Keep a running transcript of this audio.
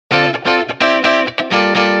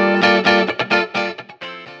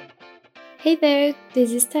Hey there,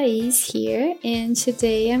 this is Thais here, and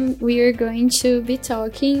today we are going to be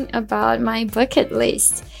talking about my bucket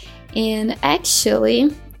list. And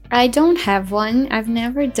actually, I don't have one. I've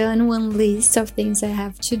never done one list of things I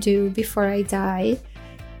have to do before I die.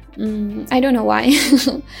 I don't know why.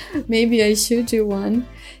 Maybe I should do one.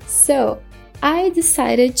 So, I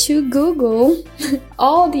decided to Google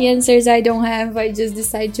all the answers I don't have. I just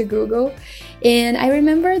decided to Google. And I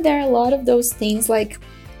remember there are a lot of those things like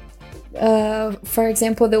for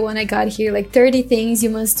example, the one I got here, like 30 things you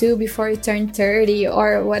must do before you turn 30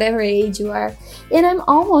 or whatever age you are. And I'm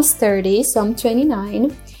almost 30, so I'm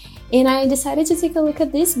 29. And I decided to take a look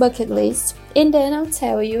at this bucket list, and then I'll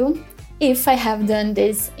tell you if I have done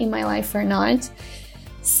this in my life or not.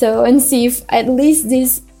 So, and see if at least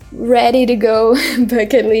this ready to go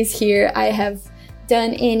bucket list here, I have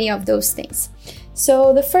done any of those things.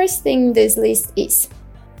 So the first thing in this list is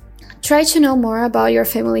try to know more about your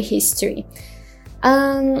family history.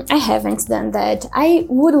 I haven't done that. I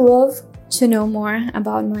would love to know more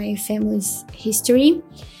about my family's history,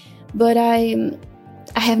 but I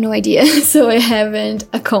have no idea, so I haven't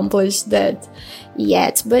accomplished that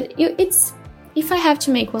yet. But if I have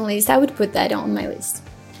to make one list, I would put that on my list.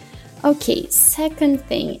 Okay, second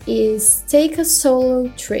thing is take a solo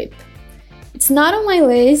trip. It's not on my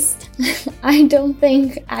list. I don't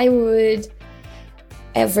think I would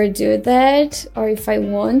ever do that, or if I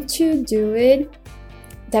want to do it,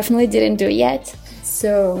 definitely didn't do it yet.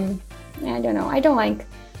 So I don't know. I don't like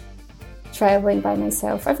traveling by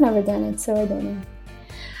myself. I've never done it, so I don't know.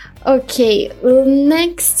 Okay,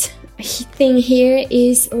 next thing here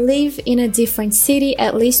is live in a different city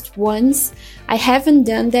at least once. I haven't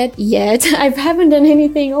done that yet. I haven't done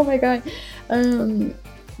anything. Oh my god.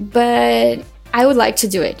 But I would like to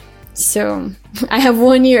do it. So I have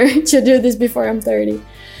 1 year to do this before I'm 30.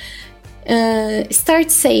 Start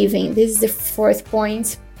saving. This is the fourth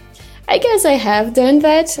point. I guess I have done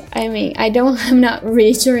that. I mean, I'm not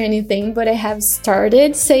rich or anything, but I have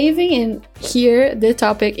started saving, and here the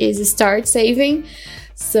topic is start saving.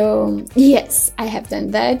 So yes, I have done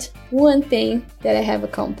that. One thing that I have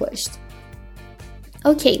accomplished.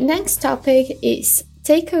 Okay, next topic is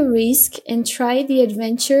take a risk and try the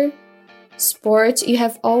adventure sport you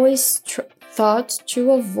have always thought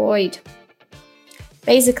to avoid.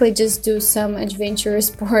 Basically, just do some adventurous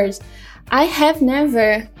sports. I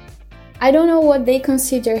don't know what they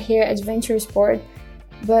consider here adventure sport,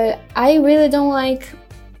 but I really don't like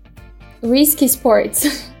risky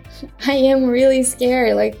sports. I am really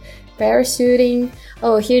scared, like parachuting.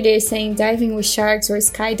 Oh, here they're saying diving with sharks or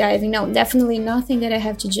skydiving. No, definitely nothing that I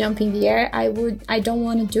have to jump in the air. I don't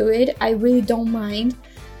want to do it. I really don't mind.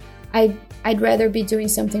 I'd rather be doing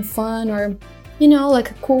something fun or, like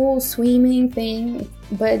a cool swimming thing,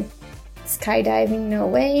 but skydiving, no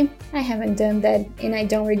way. I haven't done that, and I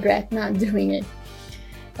don't regret not doing it.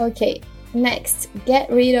 Okay, next, get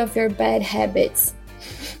rid of your bad habits.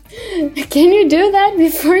 Can you do that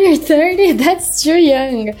before you're 30? That's too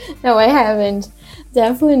young. No, I haven't.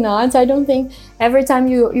 Definitely not. I don't think every time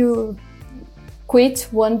you quit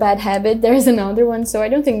one bad habit, there's another one, so I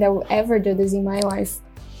don't think that I will ever do this in my life.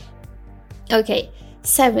 Okay,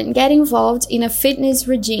 7, get involved in a fitness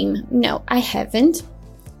regime. No, I haven't,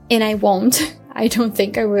 and I won't. I don't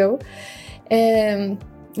think I will.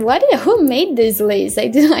 Who made this list? I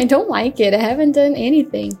don't like it. I haven't done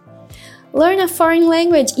anything. Learn a foreign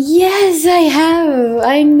language. Yes, I have.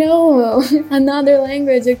 I know another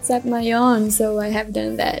language except my own, so I have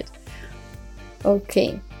done that.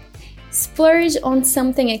 Okay, splurge on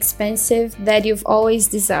something expensive that you've always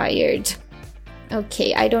desired.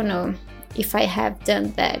 Okay, I don't know if I have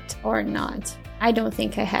done that or not. I don't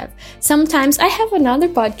think I have. Sometimes I have another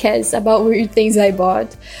podcast about weird things I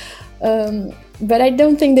bought, but I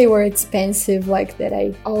don't think they were expensive like that.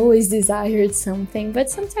 I always desired something, but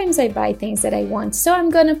sometimes I buy things that I want. So I'm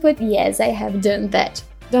gonna put yes, I have done that.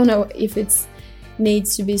 Don't know if it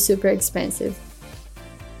needs to be super expensive.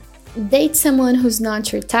 Date someone who's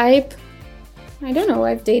not your type. I don't know.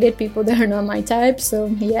 I've dated people that are not my type, so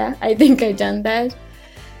yeah, I think I've done that.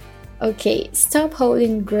 Okay, stop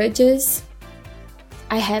holding grudges.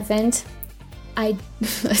 I haven't. I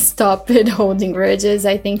stopped holding grudges.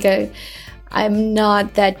 I think I'm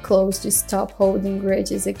not that close to stop holding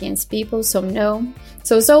grudges against people, so no.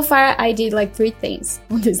 So far I did like 3 things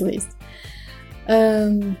on this list.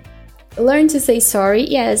 Learn to say sorry.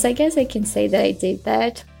 Yes, I guess I can say that I did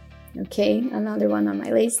that. Okay, another one on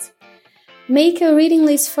my list. Make a reading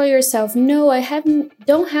list for yourself. No, I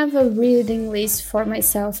don't have a reading list for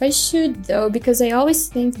myself. I should though, because I always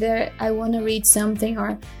think that I want to read something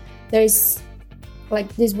or there's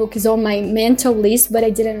like this book is on my mental list, but I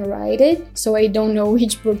didn't write it, so I don't know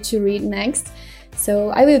which book to read next. So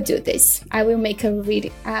I will do this. I will make a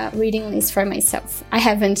reading list for myself. I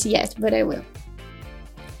haven't yet, but I will.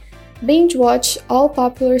 Binge watch all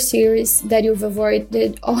popular series that you've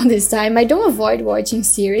avoided all this time. I don't avoid watching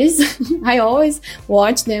series. I always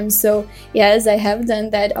watch them. So yes, I have done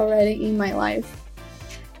that already in my life.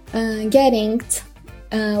 Get inked,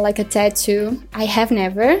 like a tattoo. I have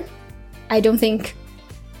never. I don't think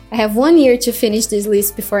I have 1 year to finish this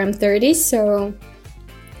list before I'm 30. So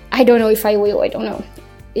I don't know if I will. I don't know.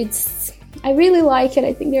 I really like it.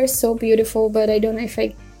 I think they're so beautiful, but I don't know if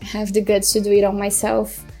I have the guts to do it on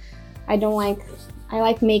myself. I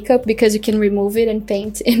like makeup because you can remove it and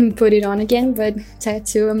paint and put it on again, but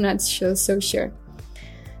tattoo, I'm not so sure.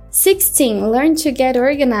 16, learn to get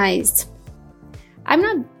organized. I'm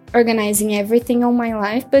not organizing everything on my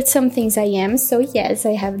life, but some things I am, so yes,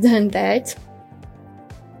 I have done that.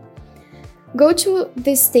 Go to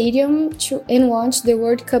the stadium and watch the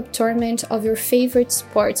World Cup tournament of your favorite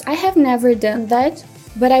sports. I have never done that,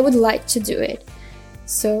 but I would like to do it.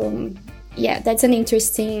 So yeah, that's an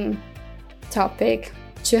interesting topic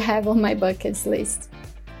to have on my bucket list.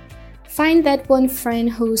 Find that one friend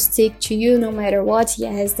who stick to you no matter what.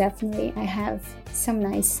 Yes, definitely. I have some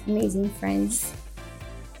nice, amazing friends.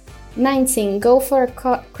 19. Go for a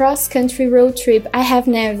cross-country road trip. I have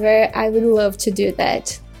never. I would love to do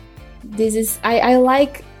that. I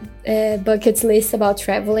like bucket lists about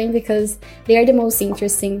traveling because they are the most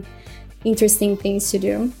interesting things to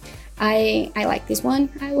do. I like this one.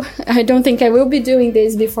 I don't think I will be doing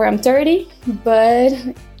this before I'm 30, but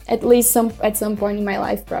at least at some point in my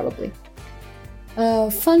life, probably.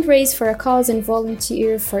 Fundraise for a cause and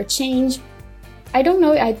volunteer for change. I don't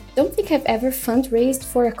know. I don't think I've ever fundraised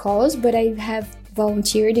for a cause, but I have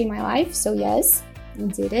volunteered in my life, so yes, I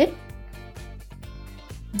did it.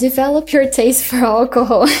 Develop your taste for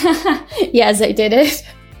alcohol. Yes, I did it.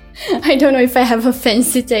 I don't know if I have a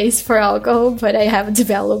fancy taste for alcohol, but I have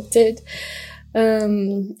developed it.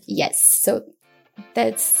 Yes, so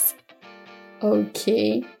that's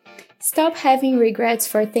okay. Stop having regrets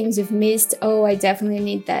for things you've missed. Oh, I definitely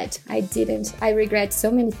need that. I regret so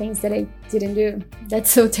many things that I didn't do. That's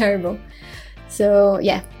so terrible. So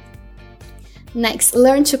yeah. Next,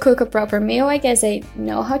 learn to cook a proper meal. I guess I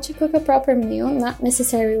know how to cook a proper meal, not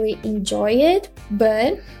necessarily enjoy it,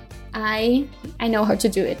 but I know how to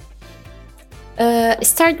do it.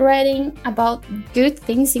 Start writing about good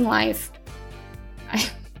things in life.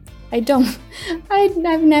 I've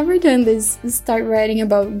never done this. Start writing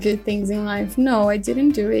about good things in life. No, I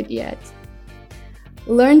didn't do it yet.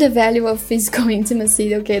 Learn the value of physical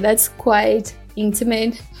intimacy. Okay, that's quite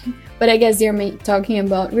intimate, but I guess they're talking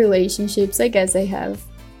about relationships. I guess I have.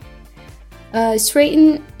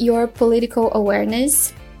 Straighten your political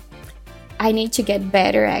awareness. I need to get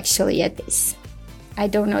better actually at this. I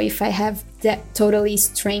don't know if I have that totally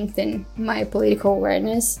strengthened my political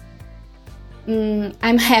awareness.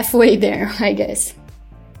 I'm halfway there, I guess.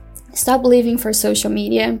 Stop living for social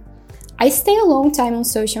media. I stay a long time on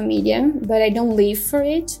social media, but I don't live for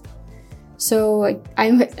it. So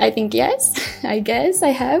I think yes, I guess I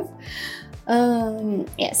have.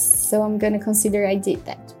 Yes, so I'm gonna consider I did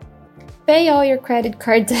that. Pay all your credit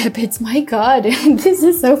card debits. My God, this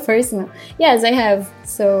is so personal. Yes, I have.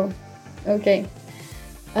 So, okay.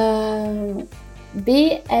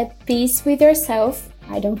 Be at peace with yourself.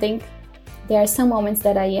 I don't think there are some moments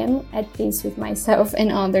that I am at peace with myself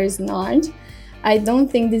and others not. I don't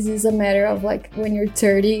think this is a matter of like when you're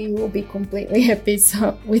 30 you will be completely at peace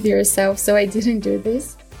with yourself, so I didn't do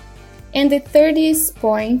this. And the 30th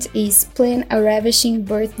point is plan a ravishing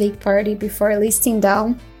birthday party before listing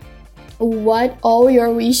down what all you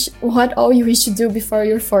wish to do before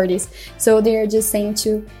your 40s. So they're just saying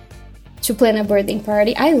to plan a birthday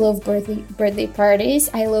party. I love birthday parties.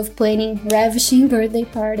 I love planning ravishing birthday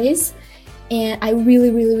parties. And I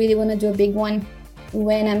really want to do a big one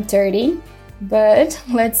when I'm 30. But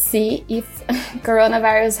let's see if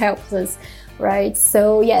coronavirus helps us, right?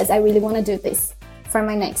 So yes, I really want to do this for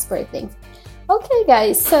my next birthday. Okay,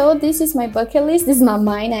 guys, so this is my bucket list. This is not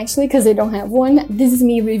mine, actually, because I don't have one. This is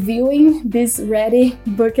me reviewing this ready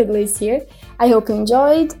bucket list here. I hope you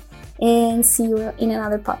enjoyed, and see you in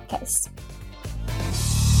another podcast.